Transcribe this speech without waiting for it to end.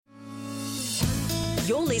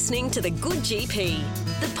You're listening to The Good GP,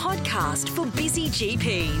 the podcast for busy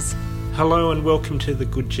GPs. Hello and welcome to The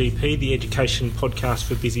Good GP, the education podcast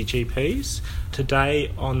for busy GPs.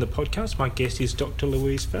 Today on the podcast, my guest is Dr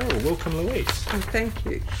Louise Farrell. Welcome, Louise. Oh, thank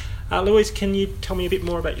you. Louise, can you tell me a bit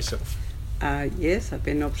more about yourself? Yes, I've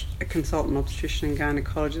been a consultant obstetrician and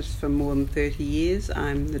gynaecologist for more than 30 years.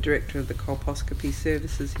 I'm the director of the Coposcopy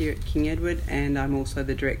services here at King Edward, and I'm also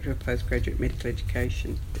the director of Postgraduate Medical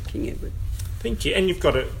Education at King Edward. Thank you. And you've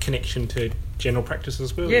got a connection to general practice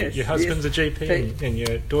as well. Yes. Your husband's a GP and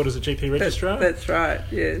your daughter's a GP registrar. That's right,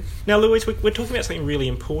 yes. Now, Louise, we're talking about something really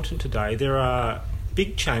important today. There are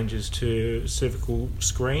big changes to cervical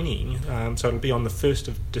screening, so it'll be on the 1st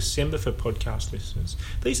of December for podcast listeners.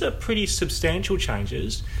 These are pretty substantial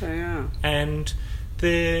changes. They are. And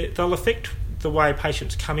they'll affect the way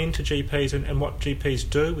patients come into GPs and what GPs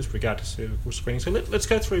do with regard to cervical screening. So let's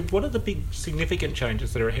go through what are the big significant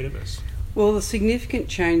changes that are ahead of us? Well, the significant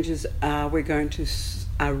changes are we're going to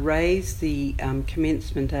raise the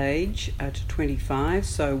commencement age to 25,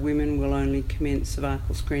 so women will only commence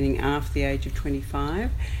cervical screening after the age of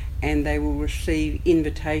 25, and they will receive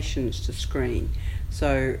invitations to screen.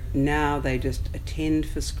 So now they just attend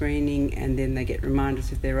for screening and then they get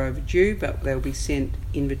reminders if they're overdue, but they'll be sent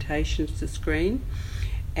invitations to screen.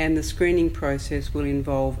 And the screening process will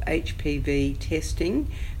involve HPV testing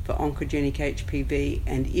for oncogenic HPV,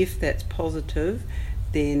 and if that's positive,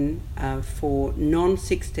 then for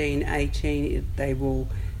non-16-18 they will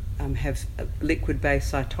have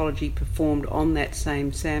liquid-based cytology performed on that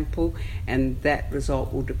same sample, and that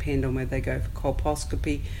result will depend on whether they go for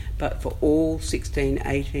colposcopy. But for all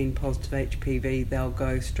 16-18 positive HPV, they'll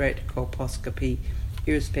go straight to colposcopy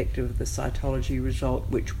irrespective of the cytology result,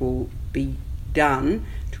 which will be done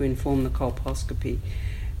to inform the colposcopy.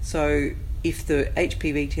 So if the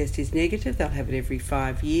HPV test is negative, they'll have it every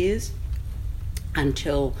 5 years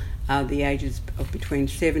until the ages of between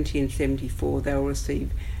 70 and 74. They'll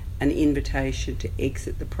receive an invitation to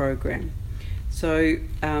exit the program. So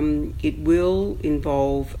it will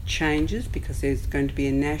involve changes because there's going to be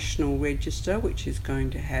a national register which is going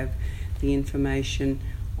to have the information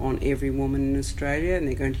on every woman in Australia, and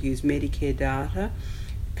they're going to use Medicare data.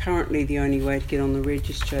 Currently, the only way to get on the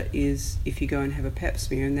register is if you go and have a pap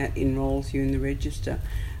smear, and that enrolls you in the register.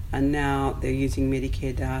 And now they're using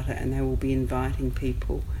Medicare data, and they will be inviting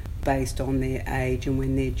people based on their age and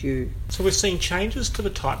when they're due. So we're seeing changes to the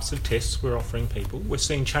types of tests we're offering people. We're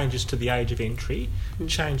seeing changes to the age of entry,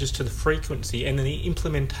 changes to the frequency, and then the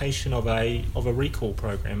implementation of a recall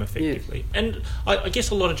program effectively. Yes. And I guess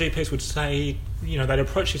a lot of GPs would say, you know, they'd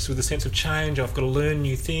approach this with a sense of change. I've got to learn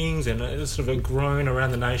new things, and there's sort of a groan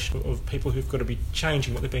around the nation of people who've got to be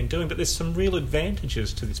changing what they've been doing. But there's some real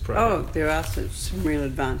advantages to this program. Oh, there are some real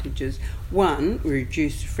advantages. One,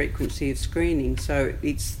 reduced frequency of screening. So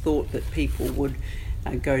it's thought that people would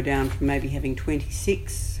go down from maybe having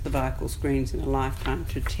 26 cervical screens in a lifetime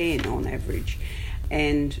to 10 on average.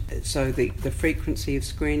 And so the frequency of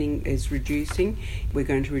screening is reducing. We're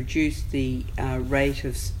going to reduce the rate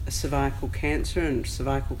of cervical cancer and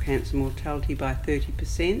cervical cancer mortality by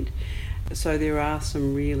 30%. So there are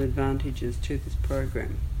some real advantages to this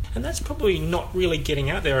program. And that's probably not really getting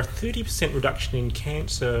out there. A 30% reduction in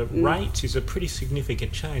cancer rates is a pretty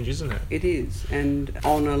significant change, isn't it? It is, and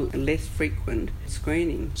on a less frequent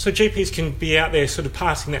screening. So GPs can be out there sort of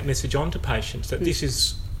passing that message on to patients that this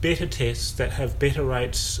is better tests that have better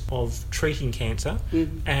rates of treating cancer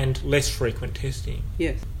and less frequent testing.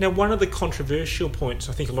 Yes. Now, one of the controversial points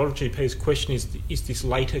I think a lot of GPs question is this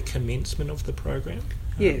later commencement of the program?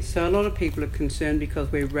 Yes, so a lot of people are concerned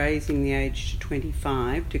because we're raising the age to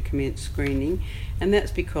 25 to commence screening, and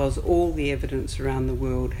that's because all the evidence around the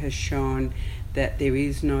world has shown that there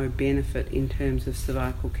is no benefit in terms of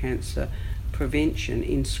cervical cancer prevention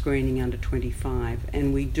in screening under 25,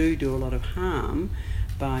 and we do a lot of harm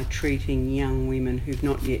by treating young women who've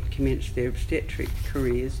not yet commenced their obstetric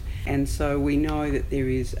careers. And so we know that there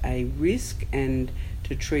is a risk to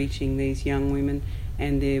treating these young women,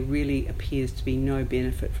 and there really appears to be no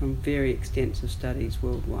benefit from very extensive studies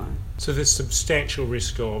worldwide. So there's substantial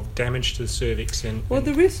risk of damage to the cervix Well,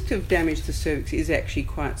 the risk of damage to the cervix is actually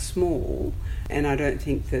quite small, and I don't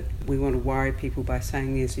think that we want to worry people by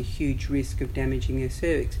saying there's a huge risk of damaging their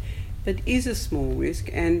cervix. But it is a small risk,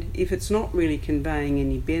 and if it's not really conveying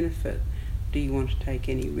any benefit, do you want to take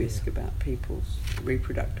any risk about people's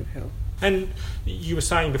reproductive health? And you were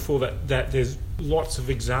saying before that there's lots of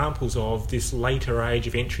examples of this later age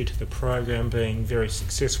of entry to the program being very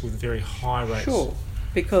successful with very high rates. Sure,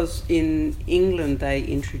 because in England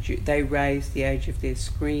they raised the age of their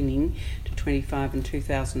screening to to 25 in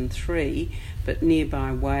 2003, but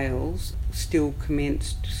nearby Wales still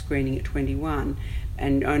commenced screening at 21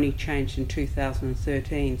 and only changed in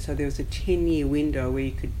 2013. So there was a 10-year window where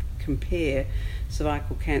you could compare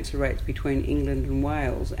cervical cancer rates between England and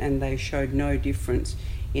Wales, and they showed no difference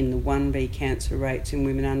in the 1B cancer rates in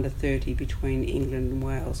women under 30 between England and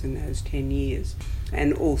Wales in those 10 years.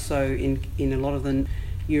 And also in a lot of the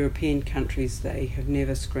European countries, they have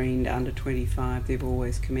never screened under 25. They've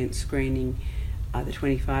always commenced screening either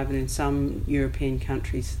 25, and in some European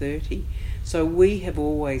countries 30. So we have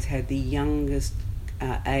always had the youngest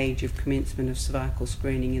age of commencement of cervical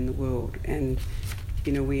screening in the world, and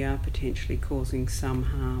we are potentially causing some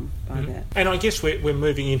harm by that. And I guess we're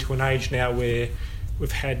moving into an age now where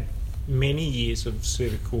we've had many years of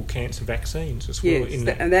cervical cancer vaccines as well. Yes,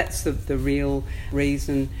 and that's the real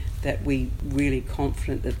reason that we're really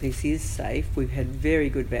confident that this is safe. We've had very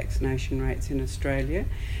good vaccination rates in Australia,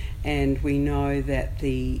 and we know that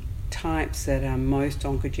the types that are most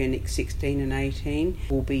oncogenic, 16 and 18,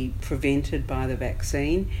 will be prevented by the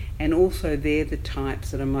vaccine, and also they're the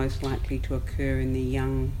types that are most likely to occur in the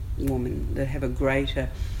young woman that have a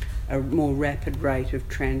more rapid rate of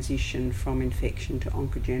transition from infection to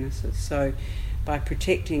oncogenesis. So by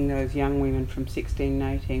protecting those young women from 16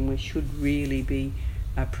 and 18, we should really be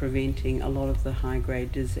preventing a lot of the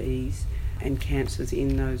high-grade disease and cancers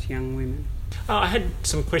in those young women. I had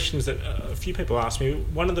some questions that a few people asked me.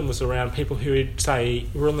 One of them was around people who would say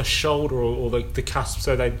were on the shoulder or the cusp,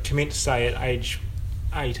 so they'd commence, say, at age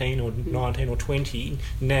 18 or 19 or 20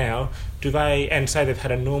 now, and say they've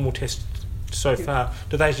had a normal test so far,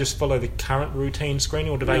 do they just follow the current routine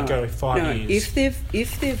screening, or do they go 5 years?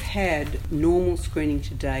 If they've had normal screening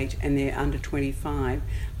to date and they're under 25,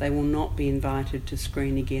 they will not be invited to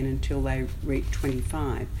screen again until they reach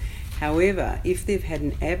 25. However, if they've had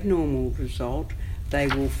an abnormal result, they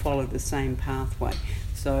will follow the same pathway.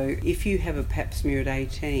 So if you have a pap smear at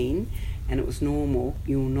 18 and it was normal,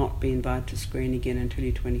 you will not be invited to screen again until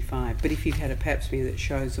you're 25. But if you've had a pap smear that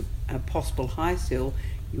shows a possible high cell,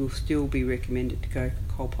 you will still be recommended to go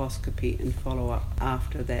for colposcopy and follow up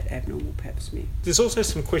after that abnormal pap smear. There's also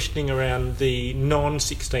some questioning around the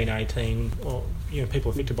non-16-18, or people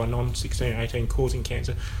affected by non-16-18 causing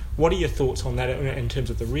cancer. What are your thoughts on that in terms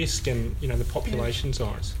of the risk and the population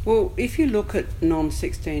size? Well, if you look at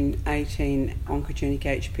non-16-18 oncogenic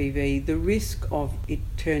HPV, the risk of it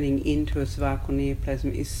turning into a cervical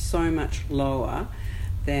neoplasm is so much lower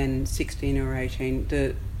than 16 or 18.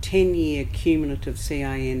 The 10-year cumulative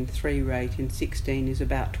CIN3 rate in 16 is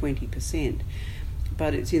about 20%,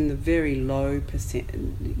 but it's in the very low percent,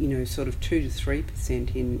 sort of 2 to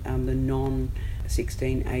 3% in the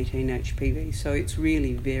non-16, 18 HPV. So it's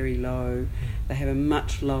really very low. They have a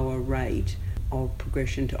much lower rate of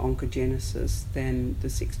progression to oncogenesis than the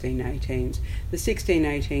 16-18s. The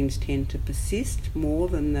 16-18s tend to persist more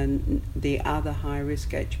than the other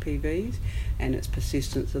high-risk HPVs, and it's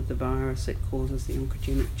persistence of the virus that causes the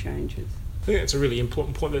oncogenic changes. I think that's a really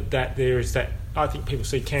important point, that there is that I think people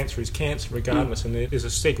see cancer as cancer regardless, and there's a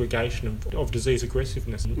segregation of disease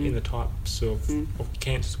aggressiveness in the types of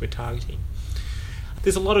cancers we're targeting.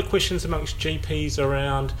 There's a lot of questions amongst GPs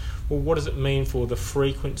around, well, what does it mean for the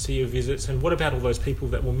frequency of visits, and what about all those people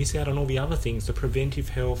that will miss out on all the other things, the preventive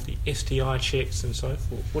health, the STI checks and so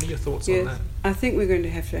forth? What are your thoughts on that? I think we're going to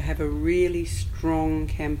have a really strong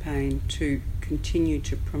campaign to continue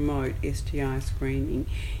to promote STI screening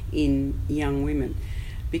in young women,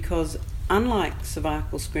 because unlike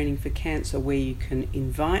cervical screening for cancer where you can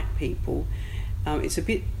invite people, it's a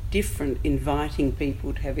bit different inviting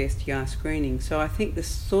people to have STI screening. So I think the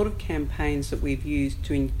sort of campaigns that we've used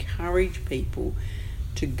to encourage people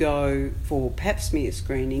to go for pap smear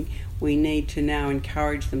screening, we need to now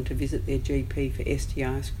encourage them to visit their GP for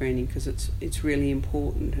STI screening, because it's really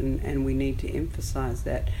important, and we need to emphasise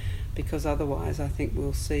that, because otherwise I think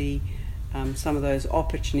we'll see some of those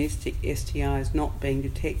opportunistic STIs not being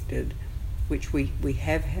detected, which we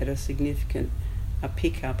have had a significant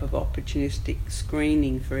pickup of opportunistic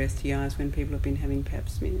screening for STIs when people have been having pap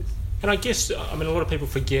smears. And I guess, a lot of people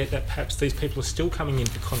forget that perhaps these people are still coming in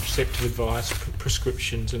for contraceptive advice,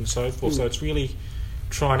 prescriptions and so forth, so it's really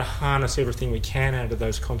trying to harness everything we can out of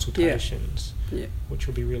those consultations, which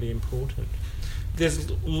will be really important.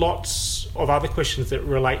 There's lots of other questions that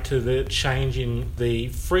relate to the change in the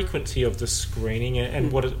frequency of the screening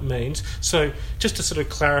and what it means. So just to sort of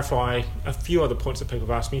clarify a few other points that people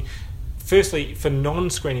have asked me, Firstly, for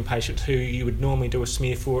non-screening patients who you would normally do a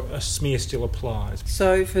smear for, a smear still applies.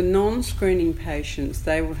 So for non-screening patients,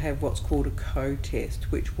 they will have what's called a co-test,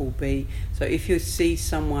 which will be, so if you see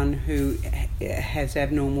someone who has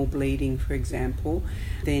abnormal bleeding, for example,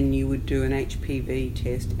 then you would do an HPV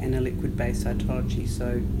test and a liquid-based cytology,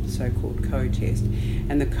 so-called co-test.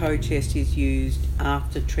 And the co-test is used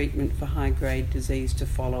after treatment for high-grade disease to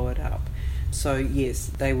follow it up. So yes,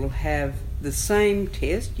 they will have the same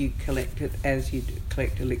test, you collect it as you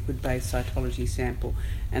collect a liquid-based cytology sample,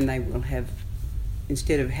 and they will have,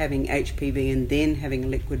 instead of having HPV and then having a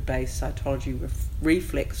liquid-based cytology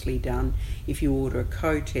reflexly done, if you order a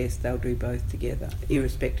co-test, they'll do both together,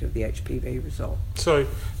 irrespective of the HPV result. So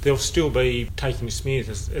they'll still be taking smears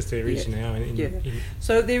as there is now.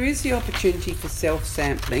 So there is the opportunity for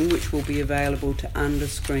self-sampling, which will be available to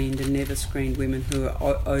under-screened and never-screened women who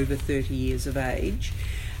are over 30 years of age.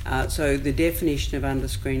 So the definition of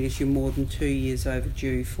under-screened is you're more than 2 years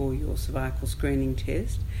overdue for your cervical screening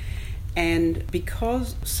test. And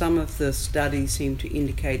because some of the studies seem to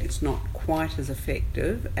indicate it's not quite as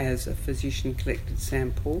effective as a physician-collected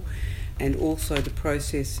sample, and also the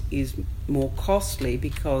process is more costly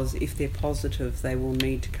because if they're positive, they will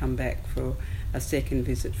need to come back for a second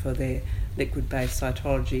visit for their liquid-based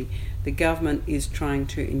cytology, the government is trying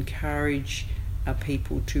to encourage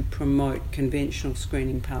people to promote conventional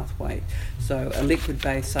screening pathways. So a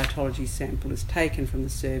liquid-based cytology sample is taken from the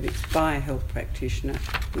cervix by a health practitioner,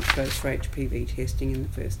 which goes for HPV testing in the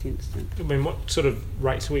first instance. I mean, what sort of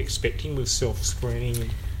rates are we expecting with self-screening?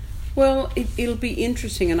 Well, it'll be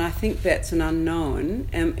interesting, and I think that's an unknown.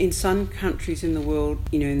 In some countries in the world,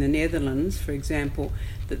 in the Netherlands, for example,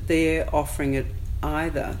 that they're offering it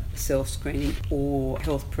either self-screening or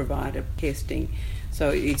health provider testing. So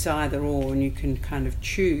it's either or, and you can kind of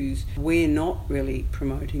choose. We're not really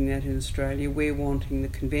promoting that in Australia. We're wanting the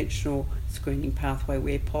conventional screening pathway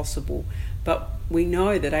where possible. But we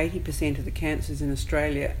know that 80% of the cancers in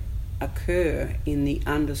Australia occur in the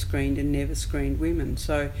under-screened and never-screened women.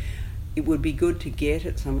 So it would be good to get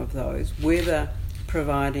at some of those. Whether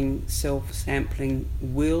providing self-sampling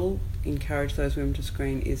will encourage those women to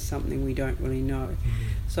screen is something we don't really know.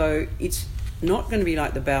 Mm-hmm. So it's not going to be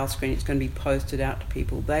like the bowel screen, it's going to be posted out to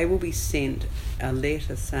people. They will be sent a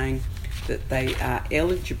letter saying that they are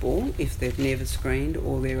eligible if they've never screened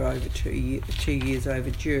or they're over 2 years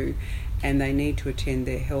overdue, and they need to attend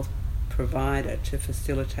their health provider to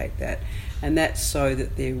facilitate that. And that's so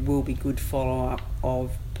that there will be good follow-up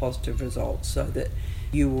of positive results, so that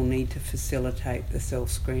you will need to facilitate the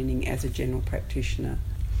self-screening as a general practitioner.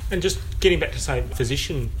 And just getting back to, say,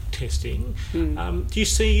 physician testing, do you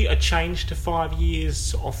see a change to 5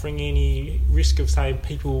 years offering any risk of, say,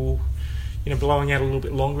 people, blowing out a little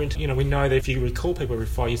bit longer into, we know that if you recall people every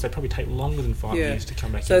 5 years, they probably take longer than 5 years to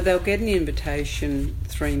come back So in. They'll get an invitation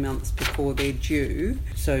 3 months before they're due.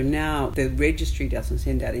 So now the registry doesn't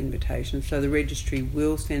send out invitations, so the registry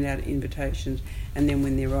will send out invitations, and then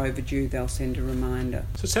when they're overdue, they'll send a reminder.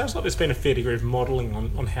 So it sounds like there's been a fair degree of modelling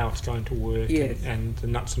on how it's going to work and the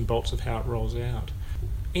nuts and bolts of how it rolls out.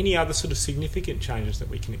 Any other sort of significant changes that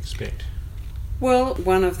we can expect? Well,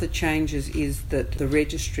 one of the changes is that the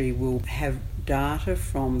registry will have data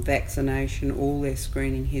from vaccination, all their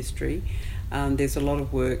screening history. There's a lot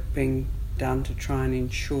of work being done to try and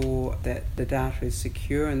ensure that the data is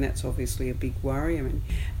secure, and that's obviously a big worry.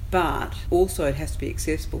 But also it has to be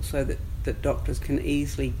accessible so that doctors can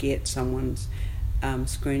easily get someone's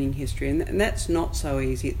screening history, and that's not so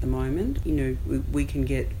easy at the moment. We can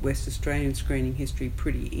get West Australian screening history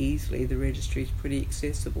pretty easily. The registry is pretty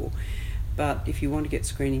accessible. But if you want to get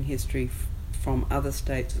screening history from other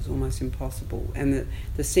states, it's almost impossible. And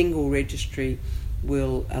the single registry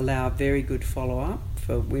will allow very good follow-up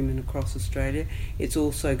for women across Australia. It's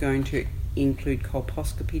also going to include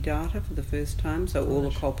colposcopy data for the first time, so all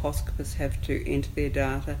the colposcopists have to enter their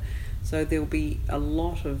data. So there'll be a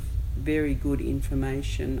lot of very good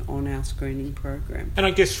information on our screening program. And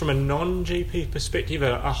I guess from a non-GP perspective,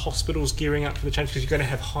 are hospitals gearing up for the change because you're going to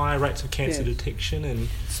have higher rates of cancer detection? And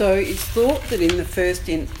so it's thought that in the first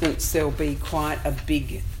instance there'll be quite a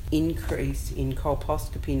big increase in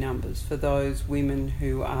colposcopy numbers for those women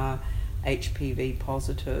who are HPV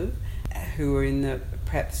positive, who are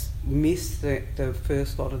perhaps missed the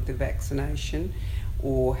first lot of the vaccination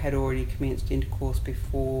or had already commenced intercourse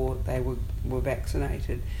before they were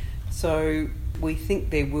vaccinated. So we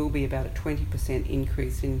think there will be about a 20%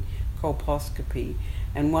 increase in colposcopy,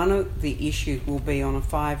 and one of the issues will be on a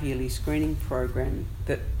 5-yearly screening program,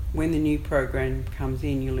 that when the new program comes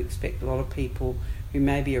in, you'll expect a lot of people who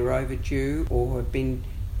maybe are overdue or have been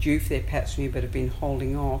due for their pap smear but have been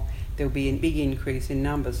holding off there'll be a big increase in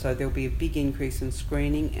numbers. So there'll be a big increase in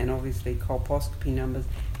screening and obviously colposcopy numbers.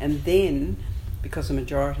 And then, because the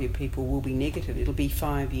majority of people will be negative, it'll be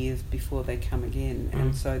 5 years before they come again.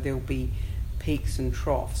 And so there'll be peaks and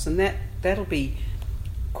troughs. And that'll be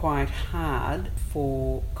quite hard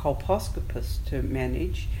for colposcopists to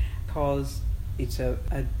manage because it's a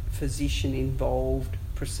physician-involved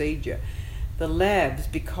procedure. The labs,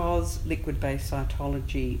 because liquid-based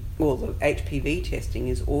cytology, or the HPV testing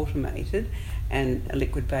is automated, and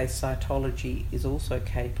liquid-based cytology is also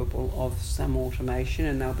capable of some automation,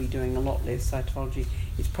 and they'll be doing a lot less cytology,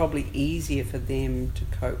 it's probably easier for them to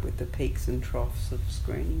cope with the peaks and troughs of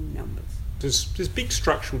screening numbers. There's big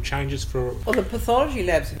structural changes for... Well, the pathology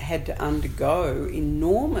labs have had to undergo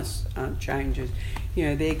enormous changes. You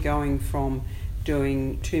know, they're going from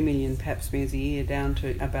doing 2 million pap smears a year down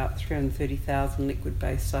to about 330,000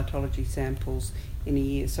 liquid-based cytology samples in a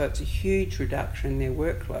year. So it's a huge reduction in their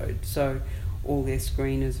workload. So all their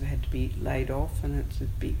screeners have had to be laid off, and it's a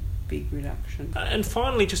big reduction. And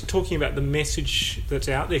finally, just talking about the message that's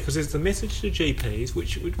out there, because there's the message to GPs,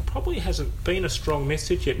 which probably hasn't been a strong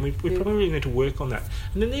message yet, and we probably really need to work on that.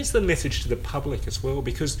 And then there's the message to the public as well,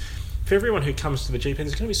 because for everyone who comes to the GP,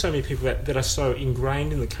 there's going to be so many people that are so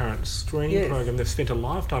ingrained in the current screening program, they've spent a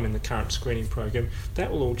lifetime in the current screening program, that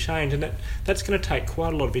will all change, and that's going to take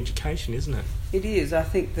quite a lot of education, isn't it? It is. I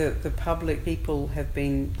think that the public, people have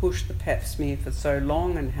been pushed the pap smear for so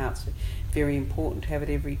long, and how it's very important to have it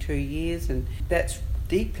every 2 years, and that's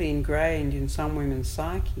deeply ingrained in some women's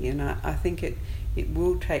psyche, and I think it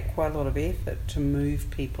will take quite a lot of effort to move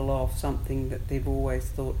people off something that they've always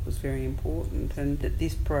thought was very important, and that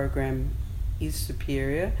this program is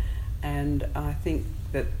superior. And I think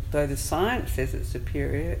that though the science says it's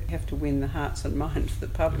superior, you have to win the hearts and minds of the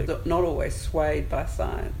public, not always swayed by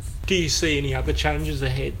science. Do you see any other changes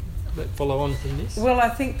ahead that follow on from this? Well, I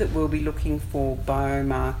think that we'll be looking for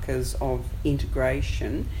biomarkers of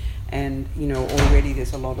integration, and already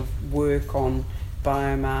there's a lot of work on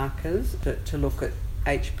biomarkers to look at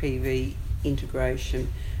HPV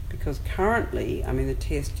integration, because currently, the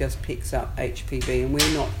test just picks up HPV, and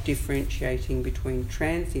we're not differentiating between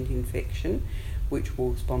transient infection, which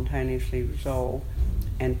will spontaneously resolve,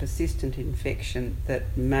 and persistent infection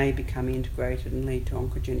that may become integrated and lead to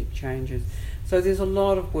oncogenic changes. So there's a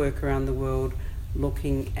lot of work around the world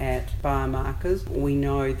looking at biomarkers. We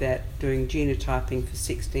know that doing genotyping for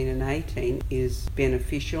 16 and 18 is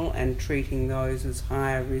beneficial, and treating those as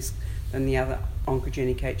higher risk than the other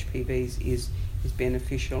oncogenic HPVs is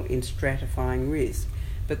beneficial in stratifying risk.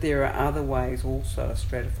 But there are other ways also of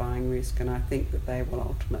stratifying risk, and I think that they will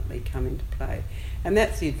ultimately come into play. And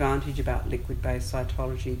that's the advantage about liquid-based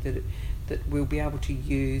cytology, that we'll be able to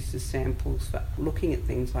use the samples for looking at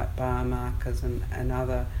things like biomarkers and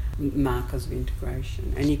other markers of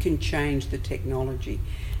integration. And you can change the technology.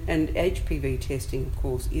 And HPV testing, of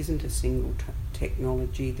course, isn't a single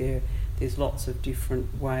technology. There's lots of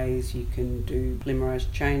different ways. You can do polymerase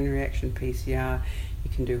chain reaction, PCR. You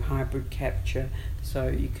can do hybrid capture, so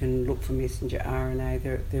you can look for messenger RNA.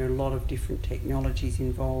 There are a lot of different technologies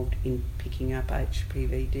involved in picking up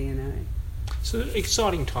HPV DNA. So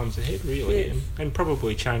exciting times ahead, really, yes. and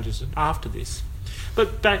probably changes after this.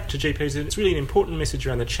 But back to GPs, it's really an important message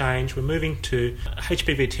around the change. We're moving to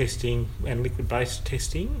HPV testing and liquid-based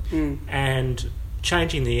testing, and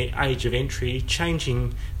changing the age of entry,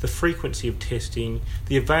 changing the frequency of testing,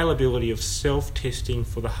 the availability of self-testing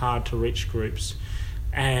for the hard-to-reach groups,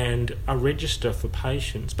 and a register for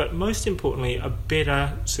patients. But most importantly, a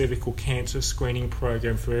better cervical cancer screening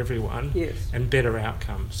program for everyone, and better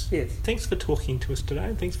outcomes. Yes. Thanks for talking to us today,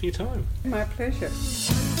 and thanks for your time. My pleasure.